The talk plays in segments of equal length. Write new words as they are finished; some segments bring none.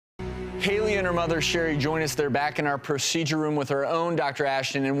Haley and her mother, Sherry, join us. They're back in our procedure room with our own Dr.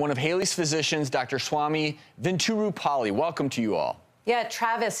 Ashton and one of Haley's physicians, Dr. Swamy Venuturupalli. Welcome to you all. Yeah,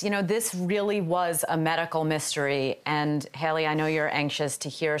 Travis, you know, this really was a medical mystery. And Haley, I know you're anxious to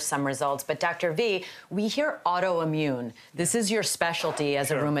hear some results, but Dr. V, we hear autoimmune. This is your specialty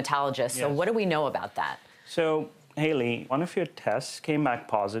as a rheumatologist. So what do we know about that? So, Haley, one of your tests came back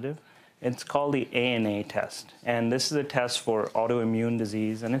positive. It's called the ANA test, and this is a test for autoimmune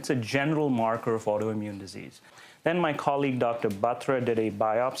disease, and it's a general marker of autoimmune disease. Then my colleague, Dr. Batra, did a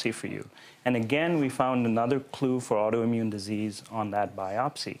biopsy for you, and again, we found another clue for autoimmune disease on that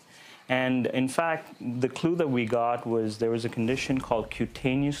biopsy. And in fact, the clue that we got was there was a condition called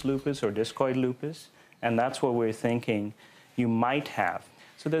cutaneous lupus or discoid lupus, and that's what we're thinking you might have.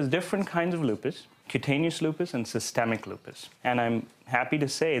 So there's different kinds of lupus. Cutaneous lupus and systemic lupus. And I'm happy to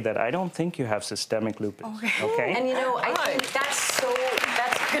say that I don't think you have systemic lupus. Okay? And you know, I think that's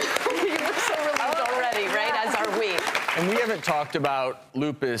good. You look so relieved already, right? As are we. And we haven't talked about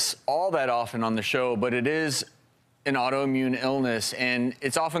lupus all that often on the show, but it is an autoimmune illness, and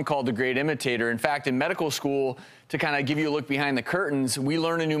it's often called the great imitator. In fact, in medical school, to kind of give you a look behind the curtains, we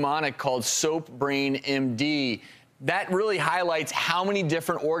learn a mnemonic called SOAP Brain MD. That really highlights how many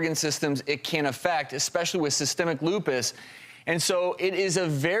different organ systems it can affect, especially with systemic lupus. And so it is a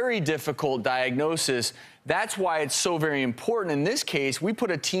very difficult diagnosis. That's why it's so very important. In this case, we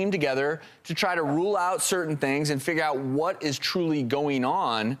put a team together to try to rule out certain things and figure out what is truly going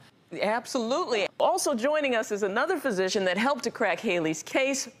on. Absolutely. Also joining us is another physician that helped to crack Haley's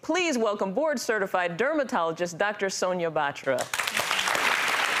case. Please welcome board-certified dermatologist Dr. Sonia Batra.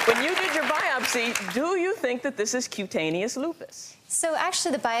 When you did your biopsy, do you think that this is cutaneous lupus? So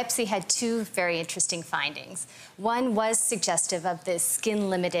actually, the biopsy had two very interesting findings. One was suggestive of the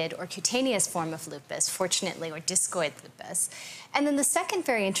skin-limited or cutaneous form of lupus, fortunately, or discoid lupus. And then the second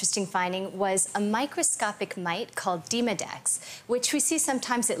very interesting finding was a microscopic mite called Demodex, which we see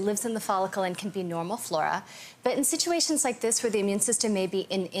sometimes it lives in the follicle and can be normal flora. But in situations like this, where the immune system may be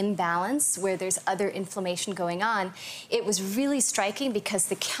in imbalance, where there's other inflammation going on, it was really striking because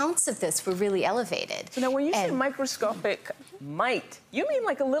the counts of this were really elevated. So now when you say microscopic mite, you mean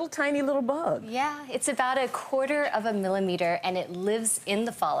like a little tiny little bug? Yeah, it's about 1/4 of a millimeter, and it lives in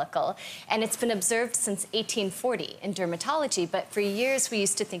the follicle. And it's been observed since 1840 in dermatology, but for years we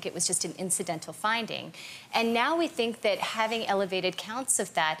used to think it was just an incidental finding. And now we think that having elevated counts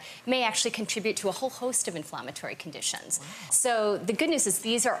of that may actually contribute to a whole host of inflammatory conditions. Wow. So the good news is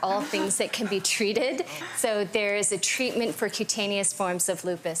these are all things that can be treated. So there's a treatment for cutaneous forms of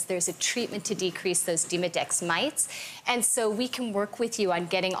lupus. There's a treatment to decrease those Demodex mites. And so we can work with you on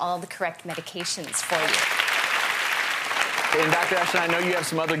getting all the correct medications for you. And Dr. Ashton, I know you have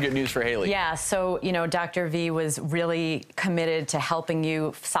some other good news for Haley. Yeah, so, you know, Dr. V was really committed to helping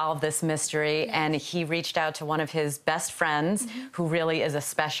you solve this mystery, and he reached out to one of his best friends, who really is a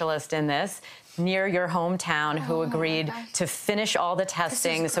specialist in this, near your hometown, who agreed to finish all the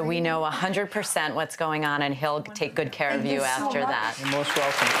testing, so we know 100% what's going on, and he'll take good care of you after that. You're most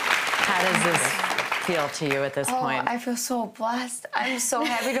welcome. How does this feel to you at this point? I feel so blessed. I'm so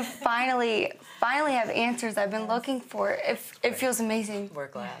happy to finally have answers I've been looking for. It feels amazing. We're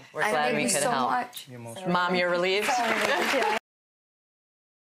glad. We're glad we could help. Thank you so much. Mom, you're relieved? So relieved, yeah.